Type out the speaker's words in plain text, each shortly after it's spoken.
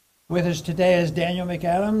With us today is Daniel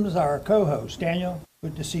McAdams, our co-host. Daniel,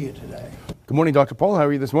 good to see you today. Good morning, Dr. Paul. How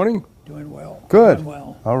are you this morning? Doing well. Good. Doing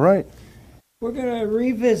well. All right. We're going to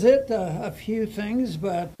revisit a few things,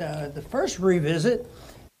 but the first revisit,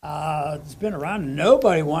 it's been around and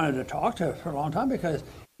nobody wanted to talk to it for a long time because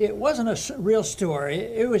it wasn't a real story.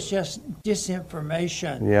 It was just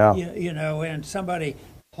disinformation. Yeah. You know, and somebody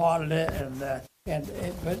plotted it,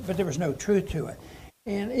 but there was no truth to it.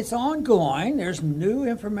 And it's ongoing. There's new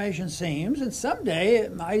information seems, and someday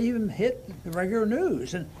it might even hit the regular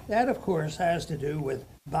news. And that, of course, has to do with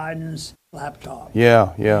Biden's laptop.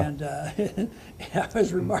 Yeah. And I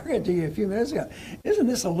was remarking to you a few minutes ago, isn't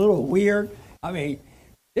this a little weird? I mean,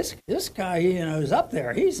 this guy, you know, is up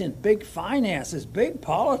there. He's in big finances, big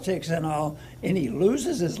politics and all, and he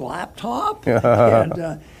loses his laptop.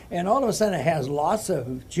 And all of a sudden it has lots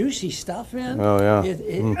of juicy stuff in. Oh,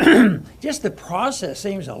 yeah. Just the process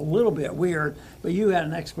seems a little bit weird, but you had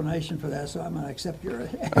an explanation for that, so I'm going to accept your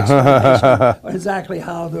explanation on exactly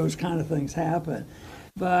how those kind of things happen.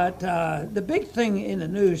 But the big thing in the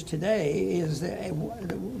news today is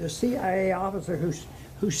the CIA officer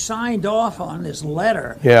who signed off on this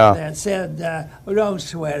letter that said, don't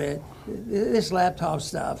sweat it, this laptop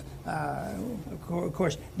stuff. Of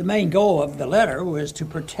course, the main goal of the letter was to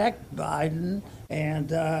protect Biden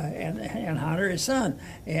and Hunter, his son,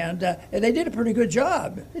 and they did a pretty good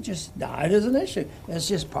job. It just died as an issue. It's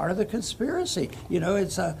just part of the conspiracy. You know,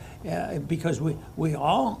 it's because we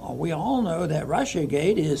all know that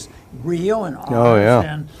RussiaGate is real and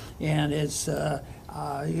honest, and it's.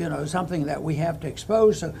 You know, something that we have to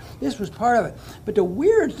expose. So this was part of it. But the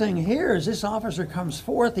weird thing here is this officer comes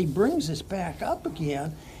forth, he brings this back up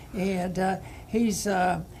again, and he's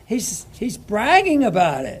bragging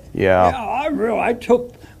about it. Yeah. I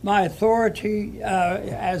took my authority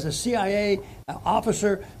as a CIA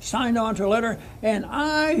officer, signed on to a letter, and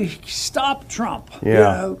I stopped Trump. Yeah. You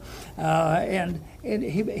know, and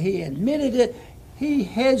he admitted it. He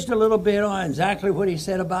hedged a little bit on exactly what he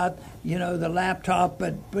said about, you know, the laptop,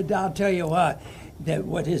 but I'll tell you what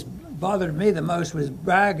bothered me the most was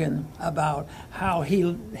bragging about how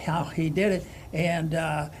he did it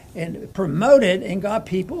and promoted and got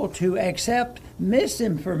people to accept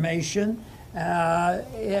misinformation and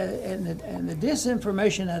the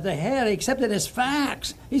disinformation that they had, accepted as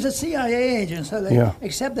facts. He's a CIA agent, so they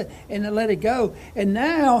accept it and they let it go. And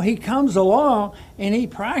now he comes along and he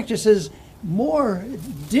practices more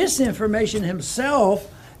disinformation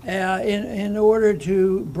himself in order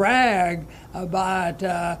to brag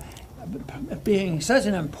about being such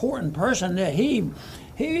an important person that he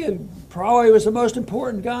probably was the most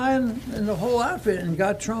important guy in the whole outfit and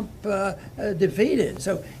got Trump defeated.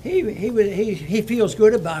 So he feels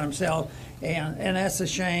good about himself, and that's a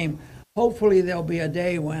shame. Hopefully there'll be a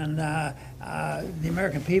day when the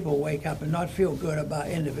American people wake up and not feel good about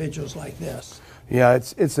individuals like this. Yeah,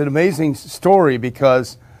 it's an amazing story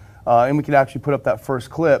because, and we can actually put up that first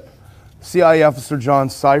clip, CIA officer John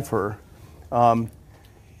Cipher,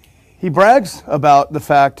 he brags about the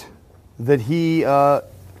fact that he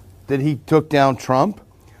took down Trump.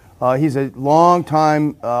 He's a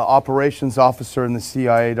longtime operations officer in the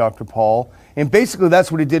CIA, Dr. Paul, and basically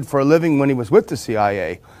that's what he did for a living when he was with the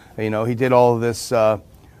CIA. You know, he did all this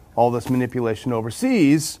manipulation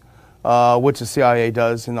overseas, which the CIA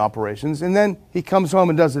does in operations, and then he comes home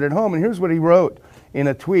and does it at home. And here's what he wrote in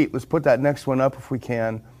a tweet. Let's put that next one up if we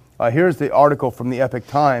can. Here's the article from the Epoch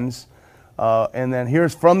Times, and then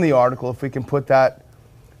here's from the article, if we can put that.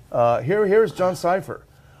 Here's John Cipher.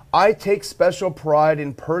 I take special pride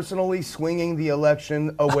in personally swinging the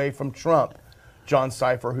election away from Trump. John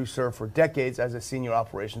Cipher, who served for decades as a senior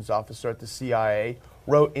operations officer at the CIA,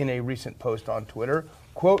 wrote in a recent post on Twitter,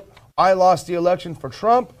 quote, I lost the election for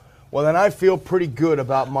Trump. Well, then I feel pretty good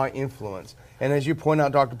about my influence. And as you point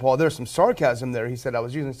out, Dr. Paul, there's some sarcasm there. He said I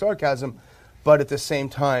was using sarcasm, but at the same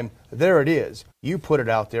time, there it is. You put it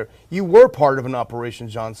out there. You were part of an operation,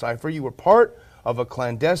 John Cipher. You were part of a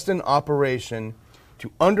clandestine operation to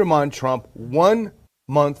undermine Trump 1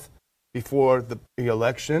 month before the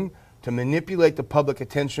election, to manipulate the public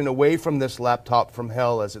attention away from this laptop from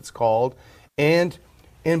hell, as it's called. And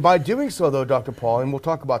by doing so, though, Dr. Paul, and we'll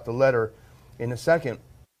talk about the letter in a second,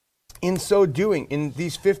 in so doing, in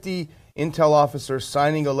these 50 intel officers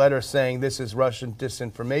signing a letter saying this is Russian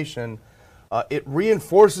disinformation, it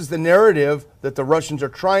reinforces the narrative that the Russians are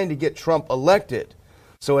trying to get Trump elected.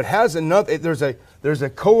 So it has another. There's a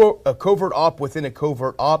covert op within a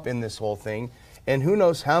covert op in this whole thing, and who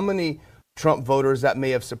knows how many Trump voters that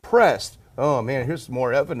may have suppressed. Oh man, here's some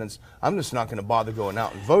more evidence. I'm just not going to bother going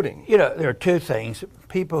out and voting. You know, there are two things: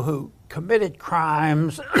 people who committed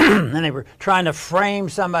crimes and they were trying to frame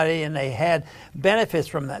somebody and they had benefits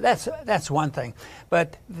from that. That's one thing.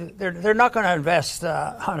 But they're not going to invest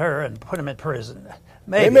Hunter and put him in prison.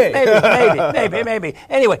 Maybe.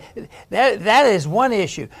 Anyway, that is one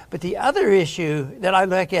issue. But the other issue that I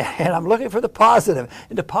look at, and I'm looking for the positive,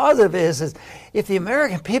 and the positive is if the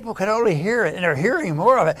American people could only hear it, and they're hearing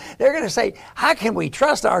more of it, they're going to say, how can we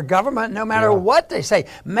trust our government no matter what they say?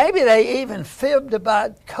 Maybe they even fibbed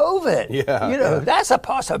about COVID. That's a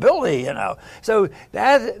possibility, So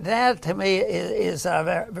that to me is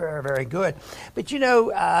very, very, very good. But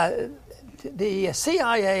the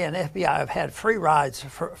CIA and FBI have had free rides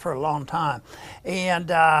for a long time. And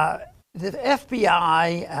the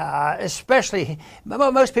FBI, especially,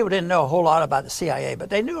 most people didn't know a whole lot about the CIA, but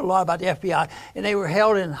they knew a lot about the FBI, and they were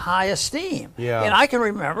held in high esteem. And I can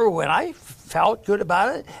remember when I felt good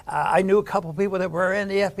about it. I knew a couple people that were in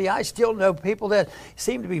the FBI. I still know people that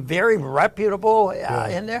seem to be very reputable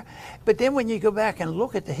in there. But then when you go back and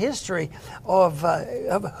look at the history of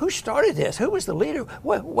who started this, who was the leader,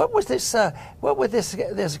 what was this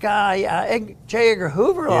guy J. Edgar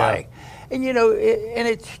Hoover like? And and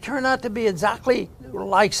it turned out to be exactly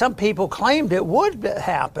like some people claimed it would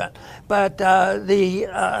happen. But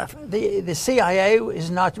the CIA is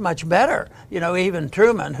not much better. Even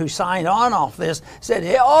Truman, who signed on off this, said,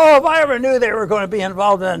 "Oh, if I ever knew they were going to be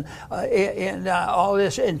involved in all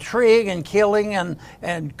this intrigue and killing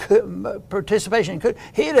and participation,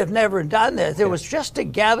 he'd have never done this. It was just to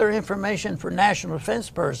gather information for national defense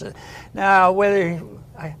purposes." Now, whether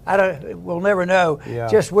we'll never know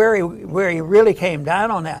just where he really came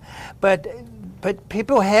down on that, but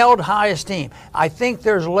people held high esteem. I think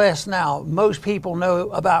there's less now. Most people know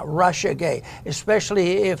about Russiagate,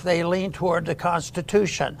 especially if they lean toward the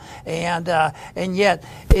Constitution, and yet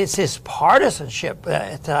it's this partisanship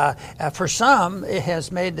that for some it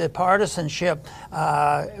has made the partisanship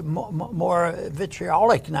more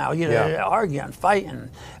vitriolic now. Arguing, fighting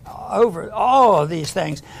over all of these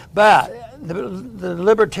things, but the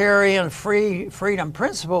libertarian freedom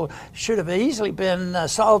principle should have easily been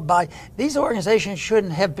solved by these organizations.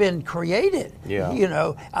 Shouldn't have been created.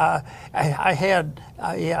 I had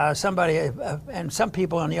somebody, and some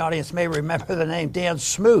people in the audience may remember the name Dan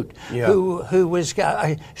Smoot, who was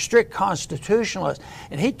a strict constitutionalist,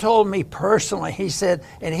 and he told me personally. He said,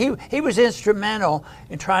 and he was instrumental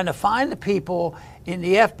in trying to find the people in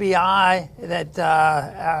the FBI that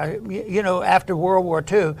after World War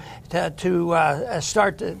II to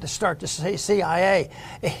start the CIA.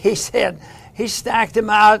 He said he stacked them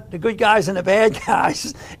out, the good guys and the bad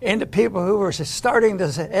guys, and the people who were starting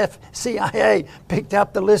the CIA picked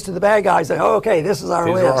up the list of the bad guys. Like, oh, okay, this is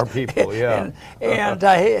our list. These are our people,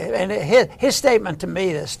 and his statement to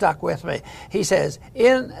me that stuck with me. He says,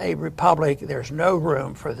 in a republic, there's no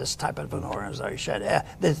room for this type of an organization.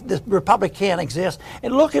 The republic can't exist.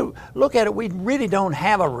 And look at it. We really don't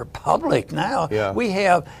have a republic now. We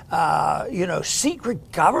have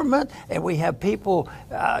secret government, and we have people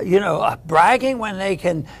bragging when they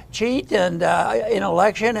can cheat and in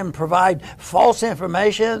election and provide false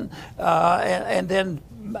information and then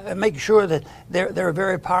make sure that they're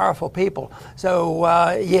very powerful people. So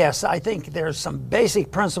yes, I think there's some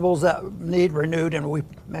basic principles that need renewed, and we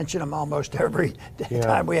mention them almost every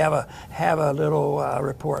time we have a little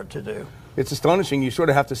report to do. It's astonishing. You sort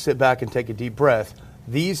of have to sit back and take a deep breath.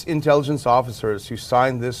 These intelligence officers who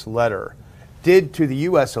signed this letter did to the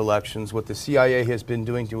U.S. elections what the CIA has been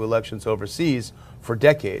doing to elections overseas for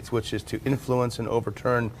decades, which is to influence and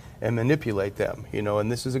overturn and manipulate them. And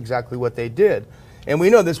this is exactly what they did. And we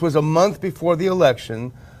know this was a month before the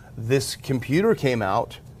election. This computer came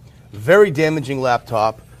out, very damaging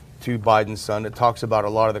laptop to Biden's son. It talks about a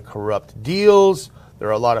lot of the corrupt deals. There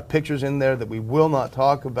are a lot of pictures in there that we will not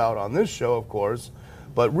talk about on this show, of course,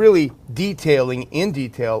 but really detailing in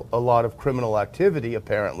detail a lot of criminal activity,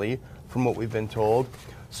 apparently, from what we've been told.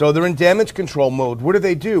 So they're in damage control mode. What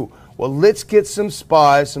do? Well, let's get some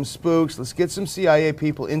spies, some spooks, let's get some CIA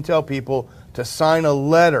people, intel people to sign a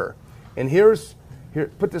letter. And here,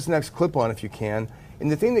 put this next clip on if you can.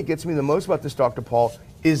 And the thing that gets me the most about this, Dr. Paul,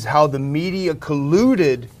 is how the media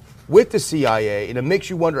colluded with the CIA, and it makes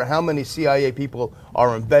you wonder how many CIA people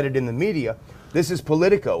are embedded in the media. This is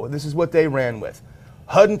Politico. This is what they ran with.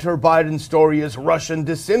 Hunter Biden's story is Russian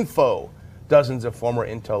disinfo. Dozens of former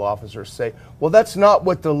intel officers say, well, that's not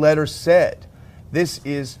what the letter said. This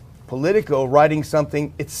is Politico writing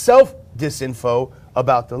something itself disinfo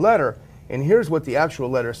about the letter. And here's what the actual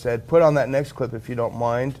letter said. Put on that next clip if you don't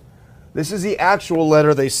mind. This is the actual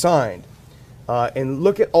letter they signed. And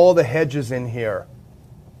look at all the hedges in here.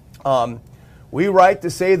 We write to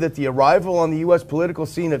say that the arrival on the U.S. political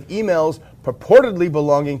scene of emails purportedly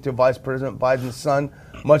belonging to Vice President Biden's son,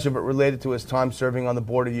 much of it related to his time serving on the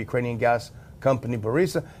board of the Ukrainian gas company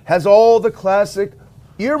Burisma, has all the classic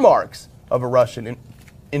earmarks of a Russian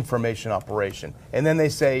information operation. And then they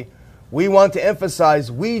say, we want to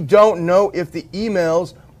emphasize we don't know if the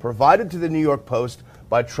emails provided to the New York Post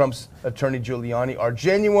by Trump's attorney Giuliani are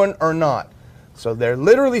genuine or not. So they're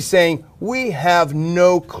literally saying we have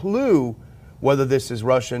no clue whether this is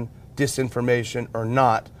Russian disinformation or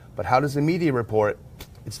not. But how does the media report it?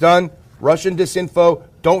 It's done. Russian disinfo,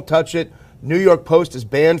 don't touch it. New York Post is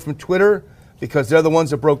banned from Twitter because they're the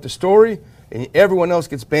ones that broke the story, and everyone else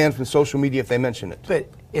gets banned from social media if they mention it. But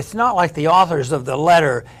it's not like the authors of the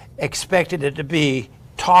letter expected it to be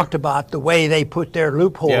talked about the way they put their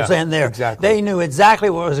loopholes in there. Exactly. They knew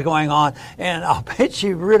exactly what was going on, and I'll bet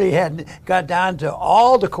you really hadn't got down to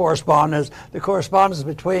all the correspondence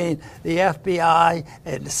between the FBI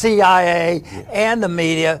and the CIA and the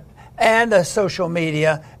media and the social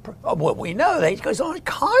media. What we know, that goes on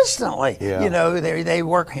constantly. Yeah. You know, they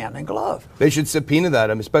work hand in glove. They should subpoena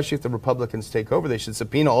that, especially if the Republicans take over. They should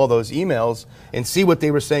subpoena all those emails and see what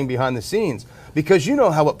they were saying behind the scenes. Because you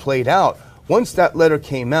know how it played out. Once that letter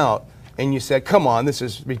came out and you said, come on, this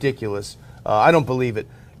is ridiculous, I don't believe it.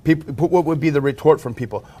 What would be the retort from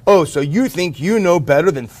people? Oh, so you think you know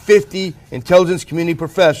better than 50 intelligence community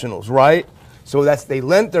professionals, right? So they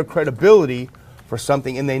lent their credibility for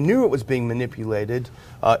something, and they knew it was being manipulated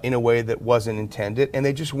in a way that wasn't intended, and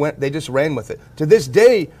they just ran with it. To this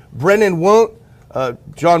day,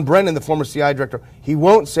 John Brennan, the former CIA director, he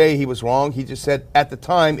won't say he was wrong. He just said at the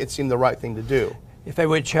time it seemed the right thing to do. If they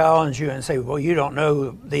would challenge you and say, well, you don't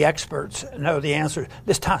know, the experts know the answer.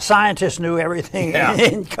 This scientist knew everything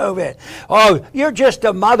in COVID. Oh, you're just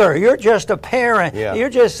a mother. You're just a parent. Yeah.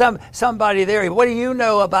 You're just somebody there. What do you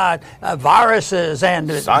know about viruses?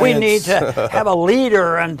 And science. We need to have a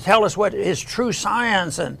leader and tell us what is true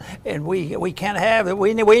science. And we can't have it.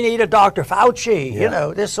 We need a Dr. Fauci, you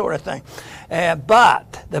know, this sort of thing.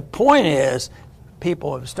 But the point is,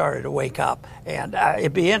 people have started to wake up, and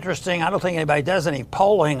it'd be interesting. I don't think anybody does any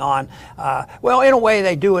polling on. Well, in a way,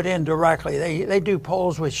 they do it indirectly. They do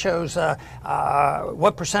polls which shows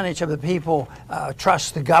what percentage of the people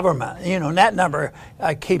trust the government. You know, and that number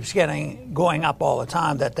keeps going up all the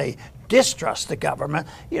time. That they distrust the government.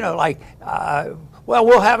 You know, like. Well,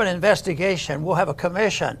 we'll have an investigation. We'll have a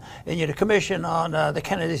commission, and a commission on the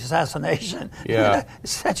Kennedy assassination. Yeah.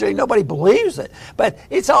 Essentially, nobody believes it. But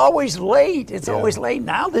it's always late. It's always late.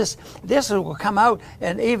 Now this will come out,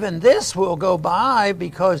 and even this will go by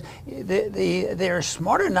because they're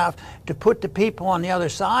smart enough to put the people on the other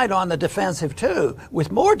side on the defensive too,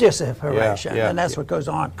 with more disinformation, and that's what goes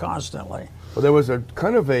on constantly. Well, there was a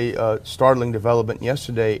kind of a startling development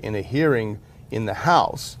yesterday in a hearing in the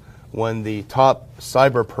House, when the top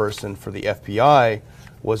cyber person for the FBI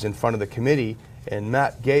was in front of the committee, and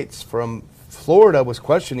Matt Gaetz from Florida was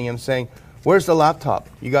questioning him, saying, where's the laptop?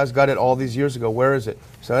 You guys got it all these years ago. Where is it?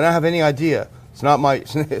 So I don't have any idea. It's not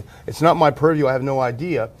my purview. I have no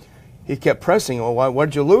idea. He kept pressing, well,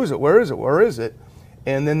 where'd you lose it? Where is it? Where is it?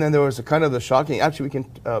 And then there was a kind of the shocking, actually we can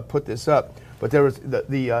put this up, but there was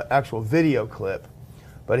the actual video clip.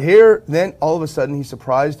 But here, then, all of a sudden, he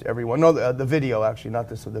surprised everyone. No, the video, actually, not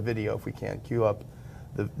this, the video, if we can. Cue up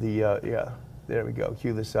yeah, there we go.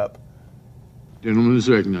 Cue this up. Gentleman is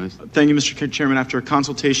recognized. Thank you, Mr. Chairman. After a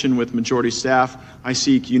consultation with majority staff, I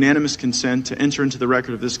seek unanimous consent to enter into the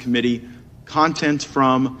record of this committee content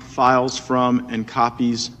from, files from, and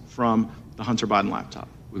copies from the Hunter Biden laptop.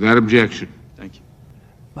 Without objection. Thank you.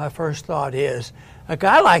 My first thought is, a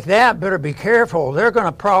guy like that better be careful. They're going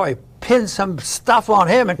to probably pin some stuff on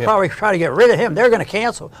him and probably try to get rid of him. They're going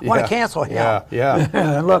to want to cancel him.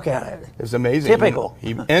 Yeah. Look at it. It's amazing. Typical.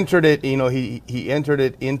 He entered it, he entered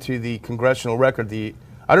it into the congressional record.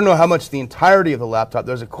 I don't know how much the entirety of the laptop.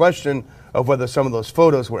 There's a question of whether some of those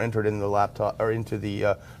photos were entered into the laptop or into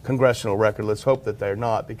the congressional record. Let's hope that they're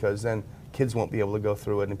not, because then kids won't be able to go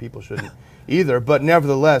through it, and people shouldn't either. But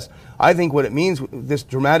nevertheless, I think what it means, this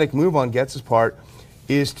dramatic move on Gaetz's part,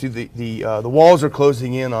 is to the walls are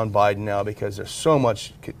closing in on Biden now, because there's so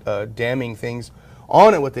much damning things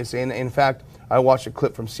on it, what they say. And in fact, I watched a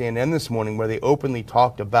clip from CNN this morning where they openly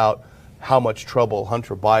talked about how much trouble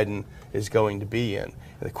Hunter Biden is going to be in. And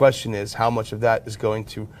the question is, how much of that is going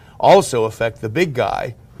to also affect the big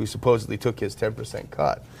guy who supposedly took his 10%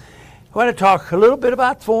 cut? I want to talk a little bit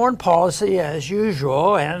about foreign policy as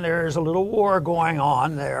usual, and there's a little war going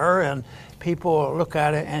on there, and people look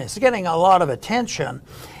at it, and it's getting a lot of attention.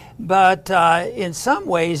 But in some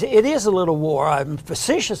ways, it is a little war. I'm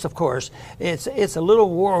facetious, of course. It's a little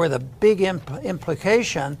war with a big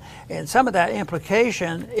implication, and some of that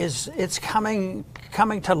implication is it's coming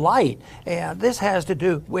to light. And this has to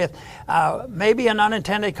do with maybe an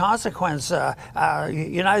unintended consequence.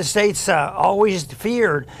 United States always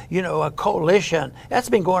feared, a coalition. That's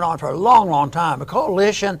been going on for a long, long time. A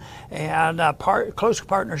coalition and close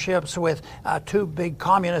partnerships with two big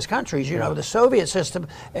communist countries. The Soviet system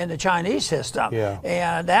and the Chinese system. Yeah.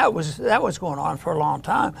 And that was going on for a long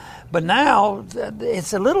time. But now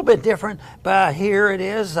it's a little bit different. But here it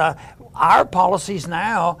is. Our policies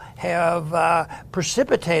now have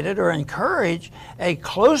precipitated or encouraged a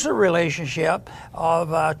closer relationship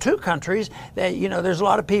of two countries that, there's a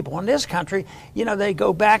lot of people in this country, they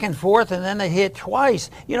go back and forth and then they hit twice.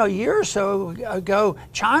 A year or so ago,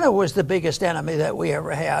 China was the biggest enemy that we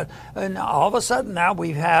ever had. And all of a sudden now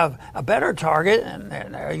we have a better target and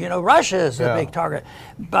Russia is a big target.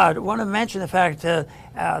 But I want to mention the fact that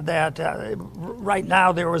right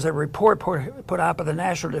now there was a report put out by the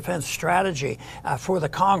National Defense Strategy for the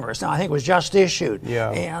Congress. Now I think it was just issued,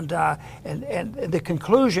 and the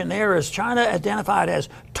conclusion there is China identified as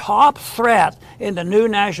top threat in the new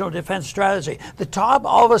National Defense Strategy. The top,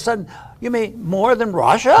 all of a sudden. You mean more than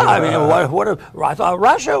Russia? I mean, I thought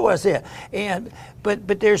Russia was it.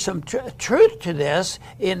 But there's some truth to this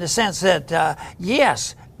in the sense that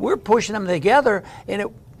yes, we're pushing them together,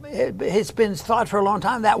 and it's been thought for a long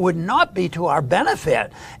time that would not be to our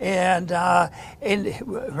benefit, and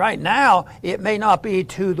right now it may not be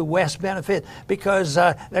to the West benefit because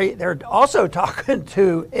they're also talking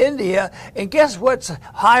to India, and guess what's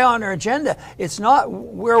high on their agenda? It's not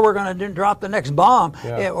where we're going to drop the next bomb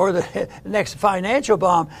or the next financial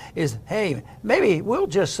bomb. Is hey, maybe we'll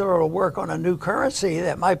just sort of work on a new currency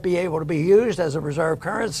that might be able to be used as a reserve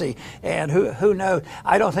currency, and who knows?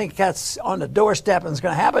 I don't think that's on the doorstep and it's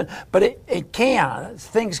going to happen. But it can.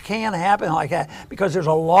 Things can happen like that because there's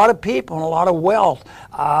a lot of people and a lot of wealth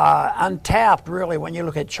untapped, really, when you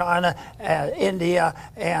look at China, India,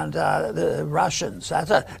 and the Russians.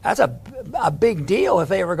 That's a big deal if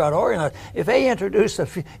they ever got organized. If they introduce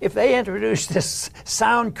this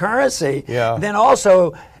sound currency, then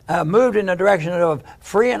also moved in the direction of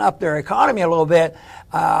freeing up their economy a little bit,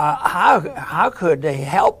 how could they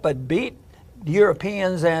help but beat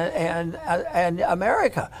Europeans and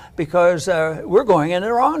America, because we're going in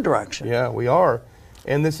the wrong direction. Yeah, we are.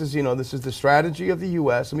 And this is the strategy of the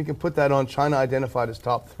U.S., and we can put that on China identified as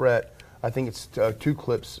top threat. I think it's two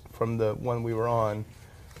clips from the one we were on.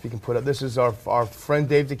 If you can put up, this is our friend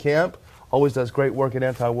Dave DeCamp, always does great work at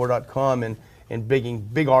antiwar.com and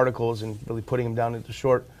big articles and really putting them down into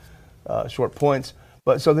short points.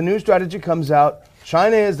 But so the new strategy comes out,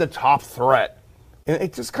 China is the top threat. And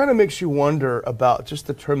it just kind of makes you wonder about just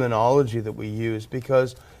the terminology that we use,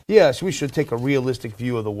 because yes, we should take a realistic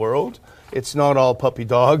view of the world. It's not all puppy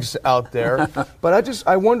dogs out there. But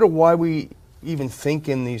I wonder why we even think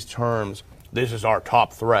in these terms. This is our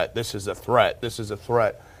top threat. This is a threat. This is a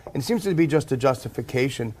threat. And it seems to be just a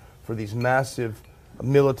justification for these massive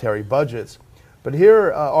military budgets. But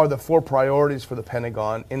here are the 4 priorities for the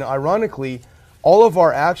Pentagon. And ironically, all of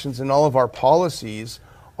our actions and all of our policies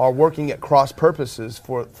are working at cross purposes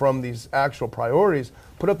from these actual priorities.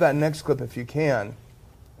 Put up that next clip if you can.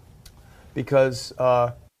 Because,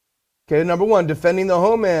 number 1, defending the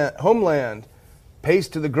homeland, pays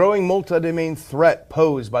to the growing multi-domain threat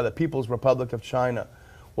posed by the People's Republic of China.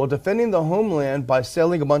 Well, defending the homeland by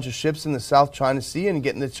sailing a bunch of ships in the South China Sea and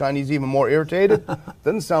getting the Chinese even more irritated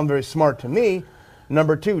doesn't sound very smart to me.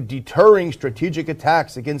 Number 2, deterring strategic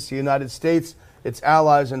attacks against the United States, its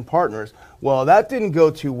allies and partners. Well, that didn't go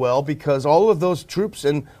too well because all of those troops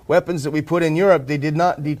and weapons that we put in Europe, they did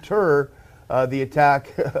not deter the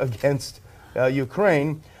attack against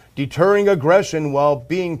Ukraine. Deterring aggression while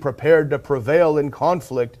being prepared to prevail in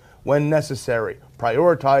conflict when necessary.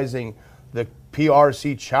 Prioritizing the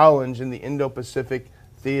PRC challenge in the Indo-Pacific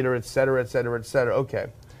theater, et cetera, et cetera, et cetera. Okay.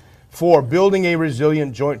 4, building a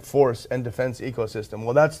resilient joint force and defense ecosystem.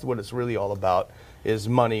 Well, that's what it's really all about, is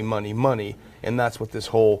money, money, money. And that's what this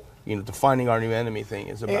whole, defining our new enemy thing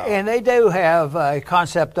is about. And they do have a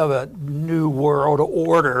concept of a new world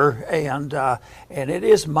order, and it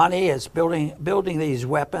is money. It's building these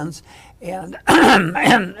weapons, and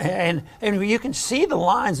and you can see the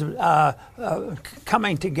lines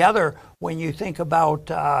coming together when you think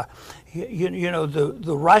about you know,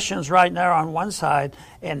 the Russians right now are on one side,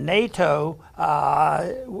 and NATO,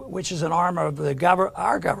 which is an arm of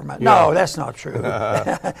our government. Yeah. No, that's not true.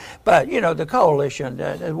 But, you know, the coalition,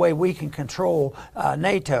 the way we can control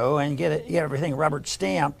NATO and get everything rubber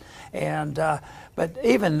stamped. And, but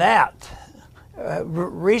even that,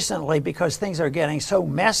 recently, because things are getting so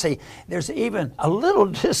messy, there's even a little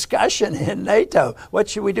discussion in NATO. What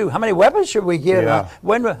should we do? How many weapons should we give? Yeah.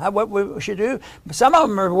 What we should do? Some of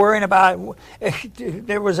them are worrying about.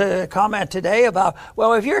 There was a comment today about,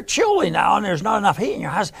 well, if you're chilly now and there's not enough heat in your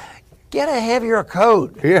house, get a heavier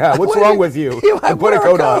coat. Yeah, what's wrong with you? Put a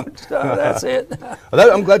coat on. So that's it.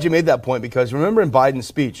 I'm glad you made that point, because remember in Biden's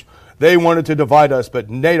speech, they wanted to divide us, but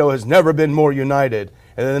NATO has never been more united.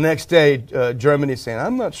 And then the next day, Germany's saying,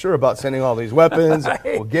 I'm not sure about sending all these weapons,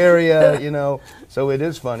 Right. Bulgaria, you know. So it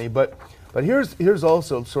is funny. But here's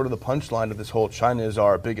also sort of the punchline of this whole China is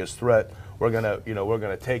our biggest threat. We're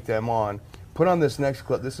gonna take them on. Put on this next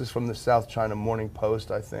clip. This is from the South China Morning Post,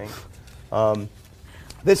 I think.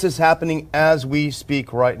 This is happening as we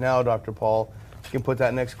speak right now, Dr. Paul. You can put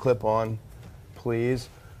that next clip on, please.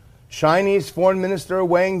 Chinese Foreign Minister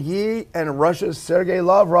Wang Yi and Russia's Sergei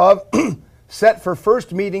Lavrov set for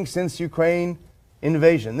first meeting since Ukraine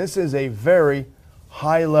invasion. This is a very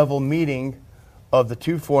high-level meeting of the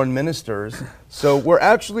two foreign ministers. So we're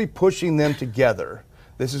actually pushing them together.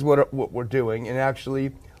 This is what we're doing. And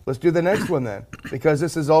actually, let's do the next one then, because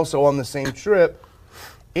this is also on the same trip.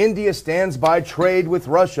 India stands by trade with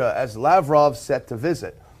Russia as Lavrov set to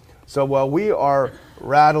visit. So while we are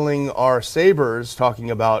rattling our sabers, talking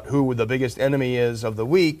about who the biggest enemy is of the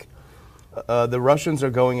week, the Russians are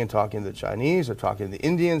going and talking to the Chinese, or talking to the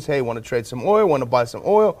Indians. Hey, want to trade some oil? Want to buy some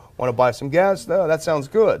oil? Want to buy some gas? No, that sounds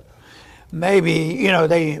good. Maybe, you know,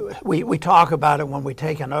 we talk about it when we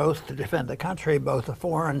take an oath to defend the country, both the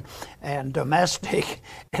foreign and domestic.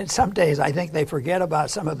 And some days I think they forget about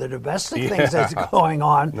some of the domestic things that's going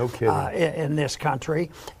on No kidding. In this country.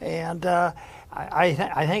 And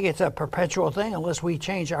I think it's a perpetual thing unless we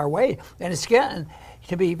change our way. And it's getting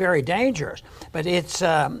to be very dangerous. But it's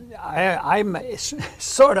I'm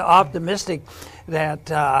sort of optimistic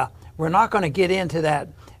that we're not going to get into that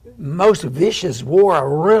most vicious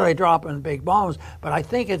war, really dropping big bombs, but I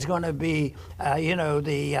think it's going to be,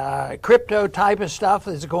 the crypto type of stuff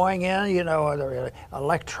that's going in, the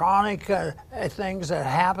electronic things that are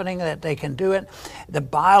happening that they can do it, the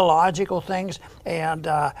biological things, and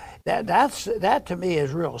that to me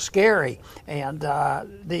is real scary. And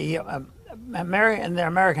the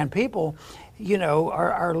American people,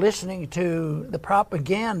 are listening to the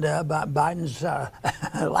propaganda about Biden's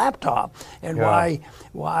laptop and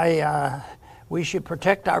why we should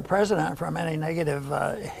protect our president from any negative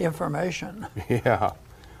information. Yeah.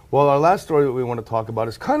 Well, our last story that we want to talk about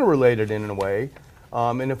is kind of related in a way.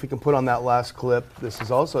 And if we can put on that last clip, this is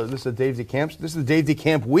Dave DeCamp. This is Dave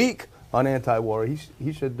DeCamp week on anti-war.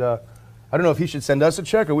 He should, I don't know if he should send us a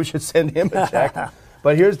check or we should send him a check.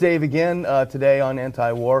 But here's Dave again today on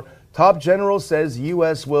anti-war. Top general says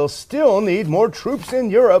U.S. will still need more troops in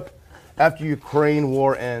Europe after Ukraine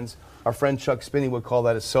war ends. Our friend Chuck Spinney would call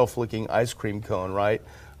that a self-licking ice cream cone, right?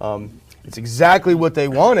 It's exactly what they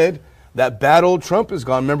wanted. That bad old Trump is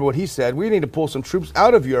gone. Remember what he said? We need to pull some troops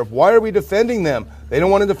out of Europe. Why are we defending them? They don't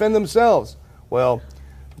want to defend themselves. Well,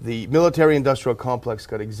 the military-industrial complex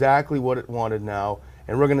got exactly what it wanted now,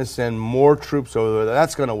 and we're going to send more troops over there.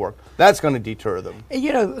 That's going to work. That's going to deter them.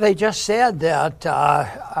 They just said that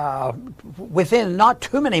within not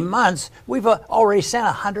too many months, we've already sent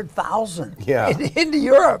 100,000 into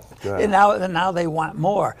Europe, and now they want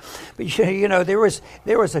more. But there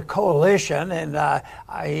was a coalition, and I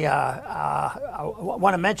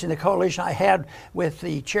want to mention the coalition I had with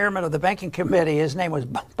the chairman of the banking committee. His name was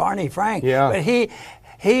Barney Frank. Yeah. But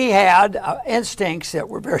he had instincts that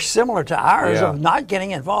were very similar to ours of not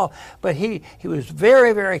getting involved, but he was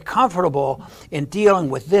very, very comfortable in dealing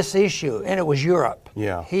with this issue, and it was Europe.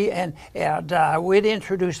 Yeah. We'd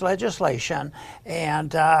introduce legislation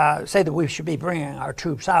and say that we should be bringing our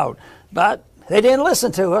troops out, but they didn't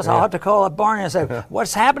listen to us. I'll have to call up Barney and say,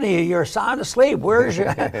 what's happening to you? You're sound asleep. Where's your...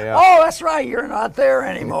 Oh, that's right. You're not there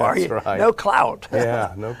anymore. That's right. No clout.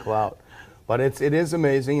 Yeah, no clout. But it is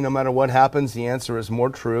amazing. No matter what happens, the answer is more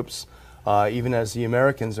troops, even as the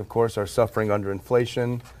Americans, of course, are suffering under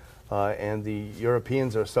inflation, and the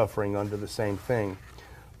Europeans are suffering under the same thing.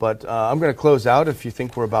 But I'm going to close out if you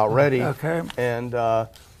think we're about ready. Okay. And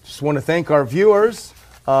just want to thank our viewers.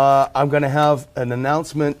 I'm going to have an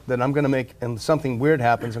announcement that I'm going to make, and something weird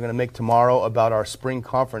happens, I'm going to make tomorrow about our spring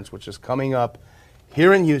conference, which is coming up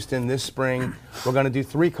here in Houston this spring. We're going to do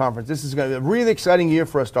 3 conferences. This is going to be a really exciting year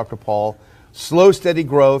for us, Dr. Paul. Slow, steady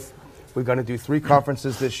growth. We're going to do 3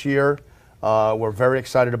 conferences this year. We're very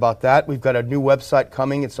excited about that. We've got a new website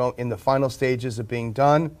coming. It's in the final stages of being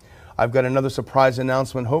done. I've got another surprise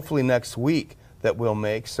announcement hopefully next week that we'll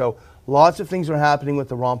make. So lots of things are happening with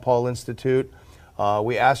the Ron Paul Institute.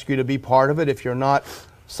 We ask you to be part of it. If you're not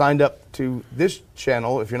signed up to this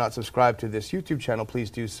channel, if you're not subscribed to this YouTube channel, please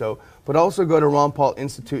do so. But also go to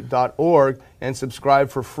ronpaulinstitute.org and subscribe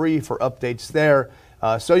for free for updates there.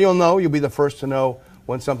 So you'll be the first to know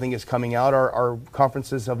when something is coming out. Our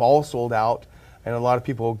conferences have all sold out, and a lot of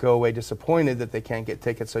people will go away disappointed that they can't get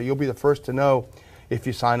tickets. So you'll be the first to know if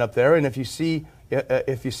you sign up there. And if you see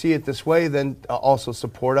it this way, then also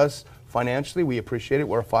support us financially. We appreciate it.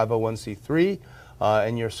 We're a 501c3.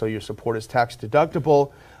 And your support is tax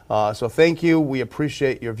deductible. So thank you. We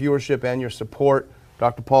appreciate your viewership and your support.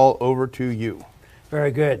 Dr. Paul, over to you.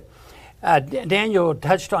 Very good. Daniel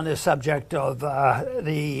touched on this subject of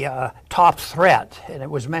the top threat, and it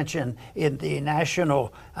was mentioned in the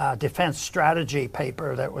National Defense Strategy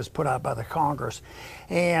paper that was put out by the Congress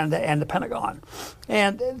and the Pentagon.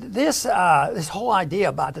 And this whole idea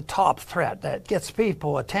about the top threat that gets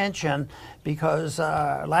people attention, because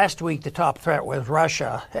last week the top threat was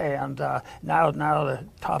Russia, and now the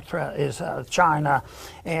top threat is China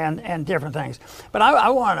and different things. But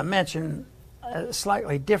I want to mention a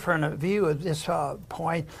slightly different view of this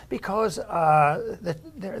point, because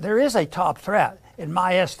there is a top threat in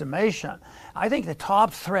my estimation. I think the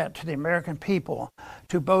top threat to the American people,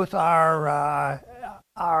 to both our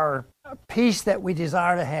peace that we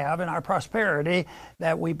desire to have and our prosperity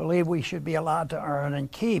that we believe we should be allowed to earn and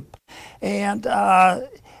keep. And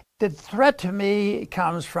the threat to me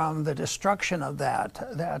comes from the destruction of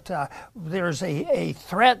that there's a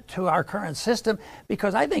threat to our current system,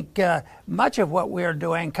 because I think much of what we're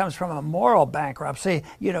doing comes from a moral bankruptcy.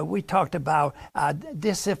 You know, we talked about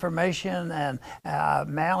disinformation and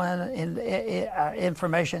mail-in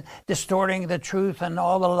information, distorting the truth, and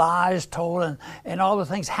all the lies told, and all the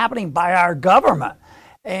things happening by our government.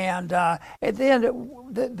 And then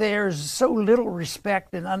there's so little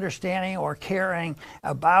respect and understanding or caring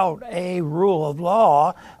about a rule of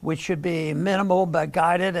law, which should be minimal but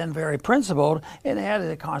guided and very principled. And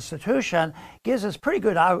the Constitution gives us pretty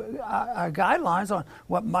good guidelines on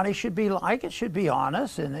what money should be like. It should be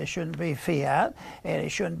honest, and it shouldn't be fiat, and it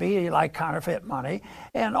shouldn't be like counterfeit money.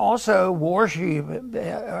 And also, war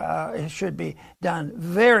should be done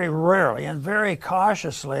very rarely and very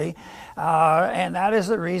cautiously. And that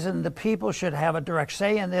is the reason the people should have a direct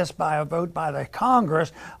say in this by a vote by the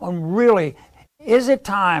Congress on really, is it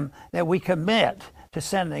time that we commit to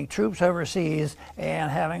sending troops overseas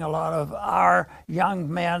and having a lot of our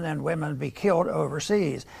young men and women be killed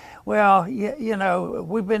overseas? Well, you know,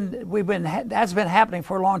 that's been happening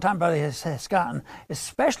for a long time, but it has gotten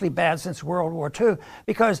especially bad since World War II.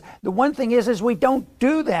 Because the one thing is we don't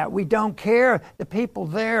do that. We don't care. The people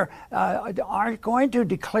there aren't going to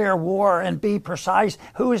declare war and be precise.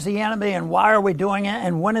 Who is the enemy, and why are we doing it,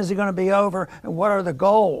 and when is it going to be over, and what are the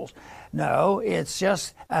goals? No, it's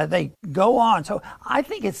just they go on. So I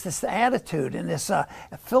think it's this attitude and this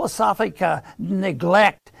philosophic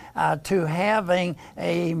neglect to having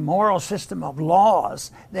a moral system of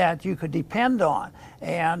laws that you could depend on.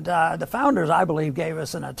 And the founders, I believe, gave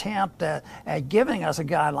us an attempt at giving us a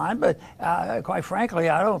guideline, but quite frankly,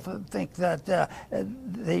 I don't think that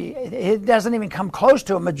it doesn't even come close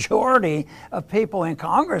to a majority of people in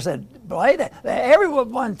Congress that believe it.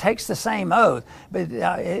 Everyone takes the same oath, but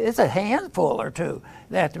it's a handful or two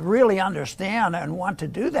that really understand and want to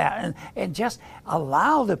do that, and just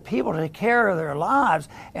allow the people to take care of their lives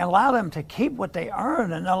and allow them to keep what they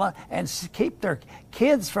earn, and keep their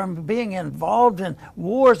kids from being involved in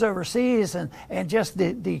wars overseas, and just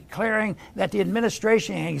declaring that the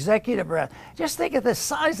administration and executive branch. Just think of the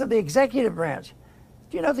size of the executive branch.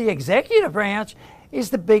 Do you know the executive branch is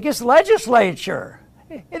the biggest legislature?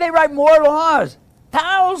 They write more laws.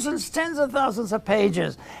 Thousands, tens of thousands of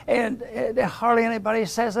pages, and hardly anybody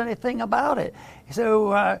says anything about it.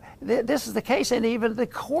 So this is the case, and even the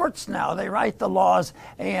courts now, they write the laws,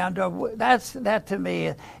 and that to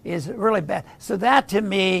me is really bad. So that to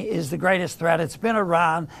me is the greatest threat. It's been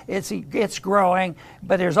around, it's growing,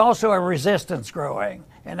 but there's also a resistance growing.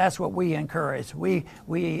 And that's what we encourage. We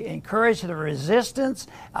encourage the resistance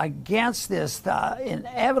against this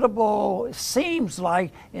seems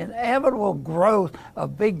like inevitable growth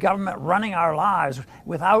of big government running our lives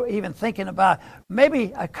without even thinking about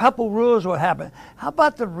maybe a couple rules would happen. How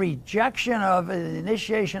about the rejection of the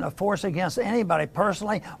initiation of force against anybody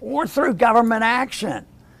personally or through government action?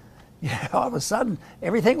 All of a sudden,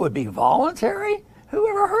 everything would be voluntary? Who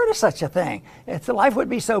ever heard of such a thing? Life would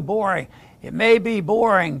be so boring. It may be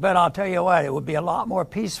boring, but I'll tell you what, it would be a lot more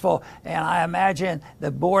peaceful, and I imagine the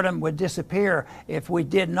boredom would disappear if we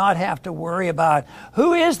did not have to worry about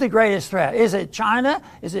who is the greatest threat. Is it China?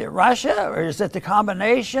 Is it Russia? Or is it the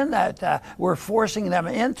combination that we're forcing them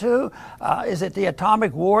into? Is it the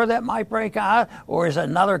atomic war that might break out? Or is it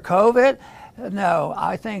another COVID? No,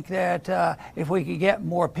 I think that if we could get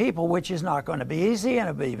more people, which is not going to be easy and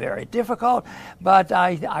it'll be very difficult, but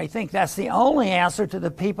I think that's the only answer to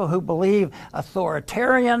the people who believe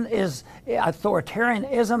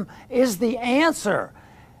authoritarianism is the answer.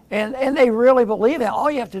 And they really believe that.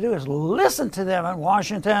 All you have to do is listen to them in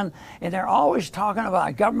Washington, and they're always talking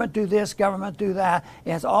about government do this, government do that.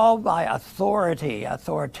 And it's all by authority,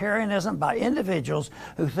 authoritarianism by individuals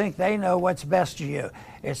who think they know what's best for you.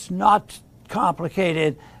 It's not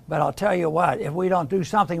complicated, but I'll tell you what, if we don't do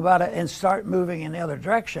something about it and start moving in the other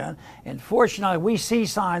direction, and fortunately we see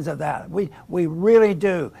signs of that. We really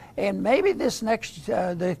do. And maybe this next,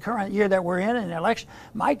 the current year that we're in the election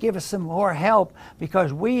might give us some more help,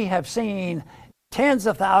 because we have seen tens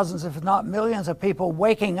of thousands, if not millions of people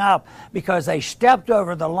waking up because they stepped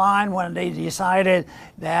over the line when they decided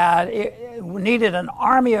that it needed an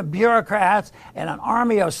army of bureaucrats and an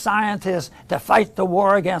army of scientists to fight the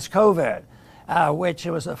war against COVID. Which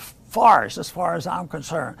was a farce as far as I'm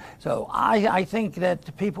concerned. So I think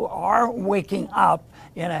that people are waking up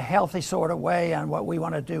in a healthy sort of way, and what we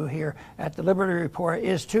want to do here at the Liberty Report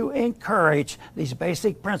is to encourage these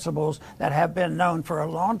basic principles that have been known for a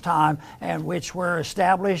long time and which were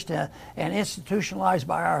established and institutionalized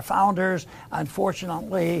by our founders.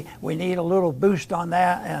 Unfortunately, we need a little boost on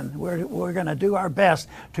that, and we're going to do our best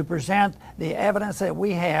to present the evidence that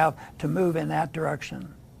we have to move in that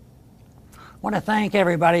direction. I want to thank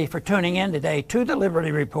everybody for tuning in today to the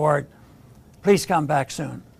Liberty Report. Please come back soon.